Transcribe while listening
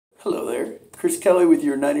Hello there, Chris Kelly with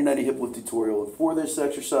your 90-90 hip lift tutorial. And for this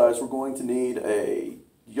exercise, we're going to need a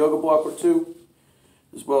yoga block or two,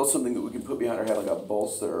 as well as something that we can put behind our head like a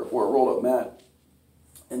bolster or a rolled-up mat.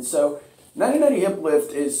 And so, 90-90 hip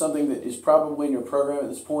lift is something that is probably in your program at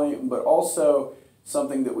this point, but also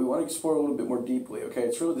something that we want to explore a little bit more deeply. Okay,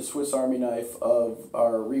 it's really the Swiss Army knife of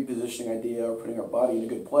our repositioning idea or putting our body in a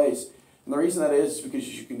good place. And the reason that is because,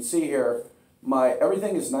 as you can see here,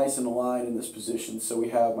 everything is nice and aligned in this position. So we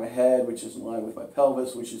have my head, which is in line with my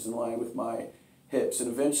pelvis, which is in line with my hips.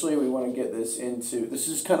 And eventually we want to get this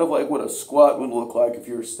is kind of like what a squat would look like if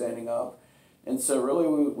you were standing up. And so really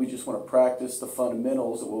we just want to practice the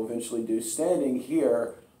fundamentals that we'll eventually do standing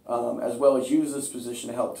here, as well as use this position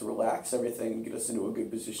to help to relax everything and get us into a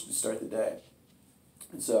good position to start the day.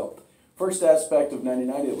 And so first aspect of 90-90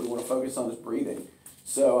 that we want to focus on is breathing.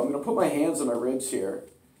 So I'm going to put my hands on my ribs here.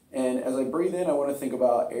 And as I breathe in, I want to think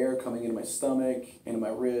about air coming into my stomach, into my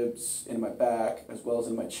ribs, into my back, as well as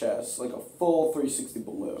in my chest, like a full 360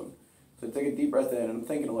 balloon. So take a deep breath in, and I'm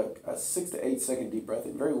thinking of like a 6 to 8 second deep breath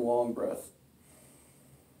in, very long breath.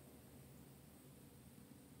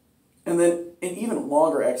 And then an even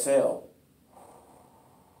longer exhale.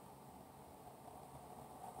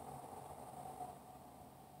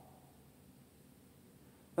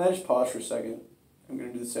 And I just pause for a second. I'm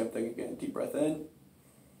going to do the same thing again. Deep breath in.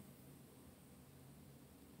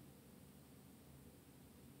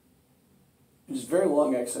 Just very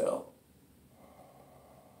long exhale.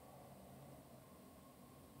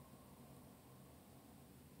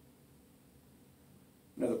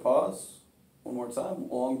 Another pause. One more time.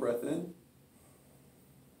 Long breath in.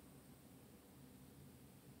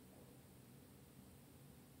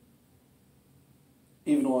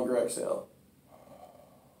 Even longer exhale.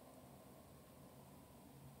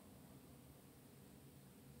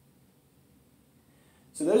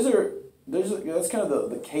 So that's kind of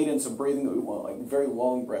the cadence of breathing that we want, like very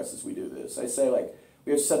long breaths as we do this. I say like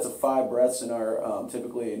we have sets of 5 breaths in our,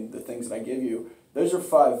 typically in the things that I give you. Those are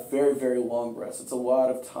 5 very, very long breaths. It's a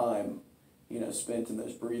lot of time, spent in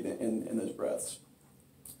those in those breaths.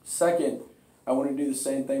 Second, I want to do the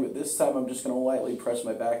same thing, but this time I'm just going to lightly press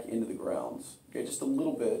my back into the ground. Okay, just a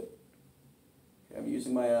little bit. Okay, I'm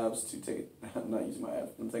using my abs to take it, I'm not using my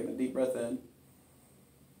abs, I'm taking a deep breath in.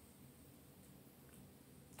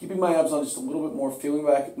 Keeping my abs on just a little bit more, feeling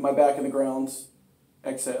my back in the ground.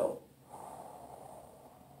 Exhale.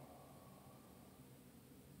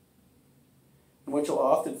 And what you'll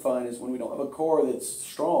often find is when we don't have a core that's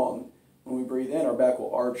strong, when we breathe in, our back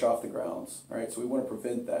will arch off the ground. All right, so we want to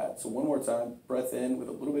prevent that. So one more time, breath in with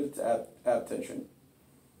a little bit of ab tension.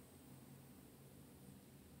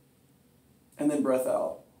 And then breath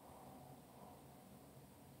out.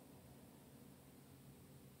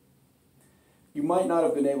 You might not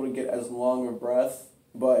have been able to get as long a breath,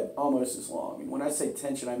 but almost as long. And when I say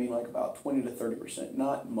tension, I mean like about 20 to 30%,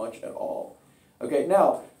 not much at all. Okay,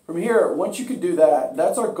 now from here, once you can do that,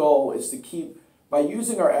 that's our goal, is to keep, by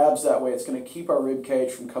using our abs that way, it's going to keep our rib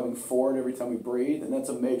cage from coming forward every time we breathe, and that's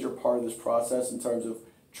a major part of this process in terms of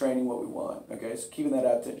training what we want. Okay, so keeping that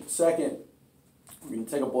ab tension. Second, we're going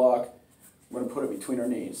to take a block, we're going to put it between our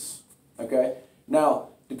knees. Okay, now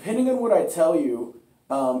depending on what I tell you,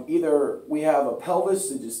 either we have a pelvis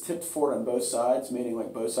that just tipped forward on both sides, meaning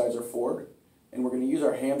like both sides are forward, and we're going to use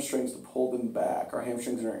our hamstrings to pull them back, our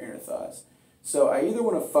hamstrings and our inner thighs. So I either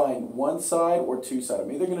want to find one side or two sides.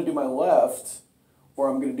 I'm either going to do my left or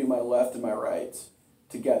I'm going to do my left and my right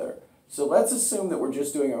together. So let's assume that we're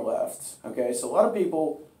just doing our left. Okay, so a lot of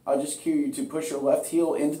people, I'll just cue you to push your left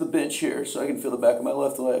heel into the bench here so I can feel the back of my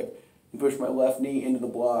left leg, and push my left knee into the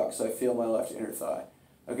block so I feel my left inner thigh.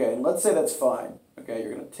 Okay, and let's say that's fine. Okay,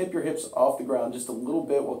 you're going to tip your hips off the ground just a little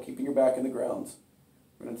bit while keeping your back in the ground.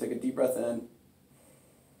 We're going to take a deep breath in,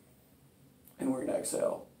 and we're going to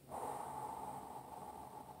exhale.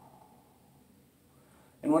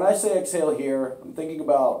 And when I say exhale here, I'm thinking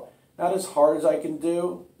about not as hard as I can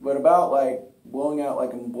do, but about like blowing out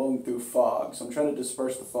like I'm blowing through fog. So I'm trying to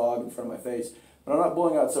disperse the fog in front of my face, but I'm not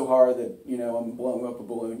blowing out so hard that, I'm blowing up a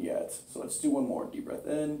balloon yet. So let's do one more. Deep breath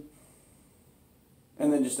in,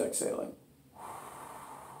 and then just exhaling.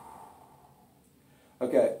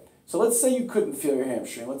 Okay, so let's say you couldn't feel your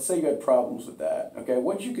hamstring. Let's say you had problems with that. Okay,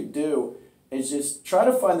 what you could do is just try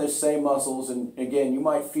to find those same muscles, and again, you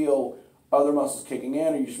might feel other muscles kicking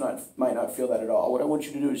in, or you just might not feel that at all. What I want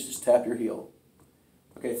you to do is just tap your heel.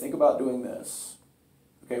 Okay, think about doing this.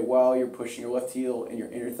 Okay, while you're pushing your left heel and your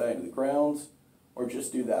inner thigh into the ground, or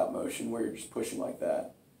just do that motion where you're just pushing like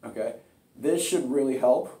that. Okay, this should really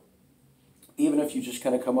help. Even if you just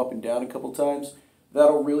kind of come up and down a couple times,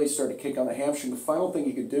 that'll really start to kick on the hamstring. The final thing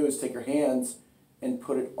you could do is take your hands and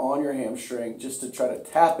put it on your hamstring just to try to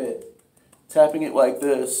tap it. Tapping it like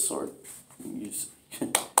this, or use,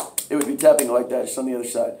 it would be tapping it like that, just on the other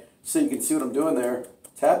side. So you can see what I'm doing there.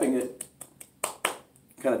 Tapping it,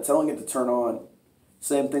 kind of telling it to turn on.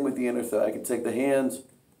 Same thing with the inner thigh. I can take the hands,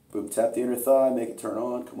 boom, tap the inner thigh, make it turn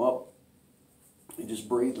on, come up, and just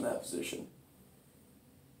breathe in that position.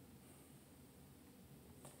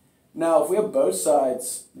 Now, if we have both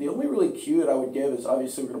sides, the only really cue that I would give is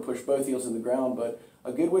obviously we're going to push both heels in the ground, but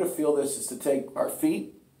a good way to feel this is to take our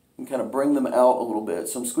feet and kind of bring them out a little bit.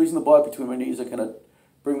 So I'm squeezing the block between my knees. I kind of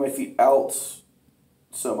bring my feet out.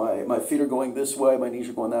 So my feet are going this way, my knees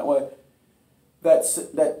are going that way.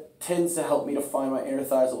 That tends to help me to find my inner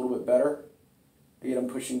thighs a little bit better. Again, I'm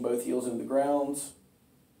pushing both heels into the ground.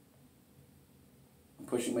 I'm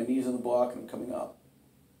pushing my knees in the block and I'm coming up.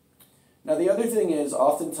 Now the other thing is,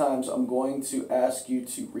 oftentimes I'm going to ask you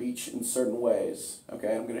to reach in certain ways.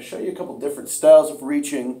 Okay, I'm going to show you a couple different styles of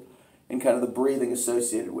reaching and kind of the breathing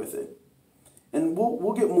associated with it. And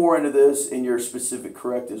we'll get more into this in your specific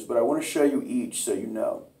correctives, but I want to show you each so you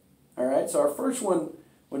know. All right, so our first one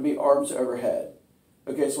would be arms overhead.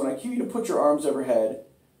 Okay, so when I cue you to put your arms overhead,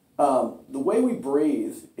 the way we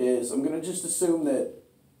breathe is, I'm going to just assume that,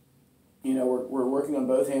 you know, we're working on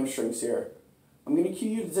both hamstrings here. I'm going to cue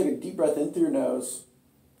you to take a deep breath in through your nose,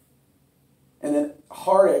 and then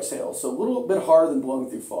hard exhale, so a little bit harder than blowing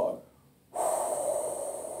through fog.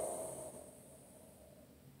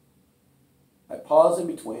 I pause in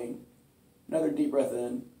between, another deep breath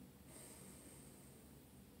in,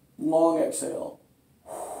 long exhale.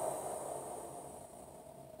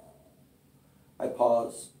 I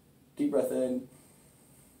pause, deep breath in,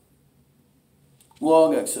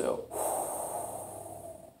 long exhale.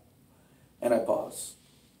 And I pause.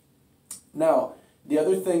 Now, the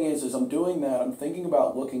other thing is I'm doing that, I'm thinking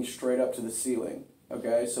about looking straight up to the ceiling.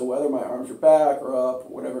 Okay, so whether my arms are back or up, or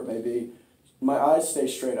whatever it may be, my eyes stay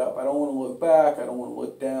straight up. I don't want to look back, I don't want to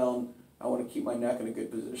look down, I want to keep my neck in a good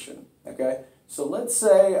position. Okay, so let's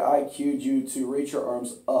say I cued you to reach your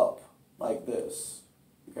arms up like this.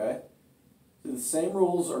 Okay, so the same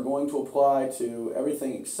rules are going to apply to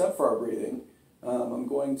everything except for our breathing. I'm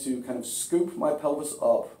going to kind of scoop my pelvis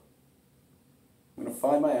up. I'm going to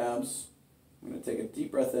find my abs. I'm going to take a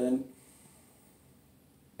deep breath in.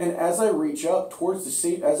 And as I reach up towards the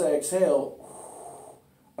seat, as I exhale,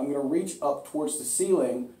 I'm going to reach up towards the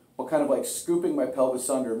ceiling while kind of like scooping my pelvis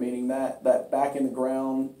under, meaning that back in the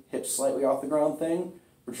ground, hips slightly off the ground thing.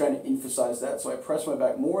 We're trying to emphasize that. So I press my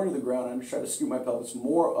back more into the ground and I'm trying to scoop my pelvis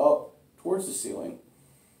more up towards the ceiling.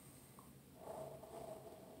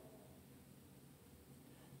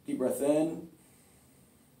 Deep breath in.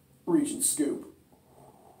 Reach and scoop.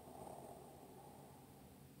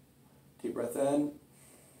 Deep breath in,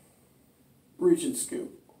 reach and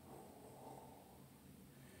scoop.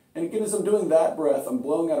 And again, as I'm doing that breath, I'm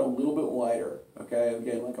blowing out a little bit lighter, okay?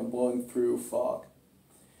 Again, like I'm blowing through fog.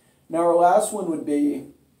 Now our last one would be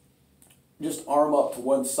just arm up to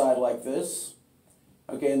one side like this.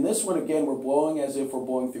 Okay, and this one, again, we're blowing as if we're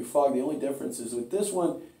blowing through fog. The only difference is with this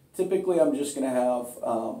one, typically I'm just going to have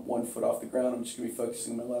 1 foot off the ground. I'm just going to be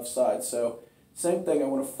focusing on my left side. So same thing, I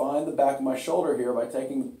want to find the back of my shoulder here by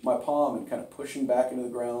taking my palm and kind of pushing back into the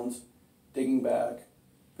ground, digging back,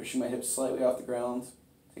 pushing my hips slightly off the ground,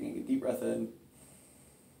 taking a deep breath in,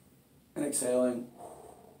 and exhaling.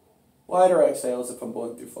 Lighter exhales if I'm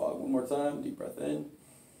blowing through fog. One more time, deep breath in,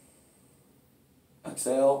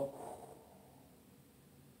 exhale,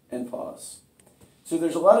 and pause. So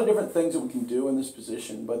there's a lot of different things that we can do in this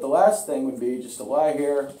position, but the last thing would be just to lie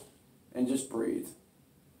here and just breathe.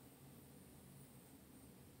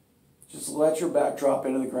 Just let your back drop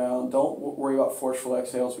into the ground. Don't worry about forceful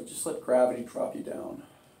exhales, but just let gravity drop you down.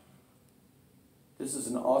 This is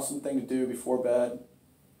an awesome thing to do before bed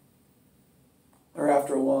or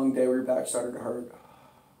after a long day where your back started to hurt.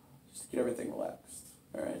 Just to get everything relaxed.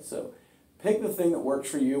 All right, so pick the thing that works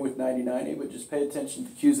for you with 90-90, but just pay attention to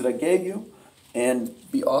the cues that I gave you and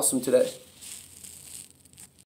be awesome today.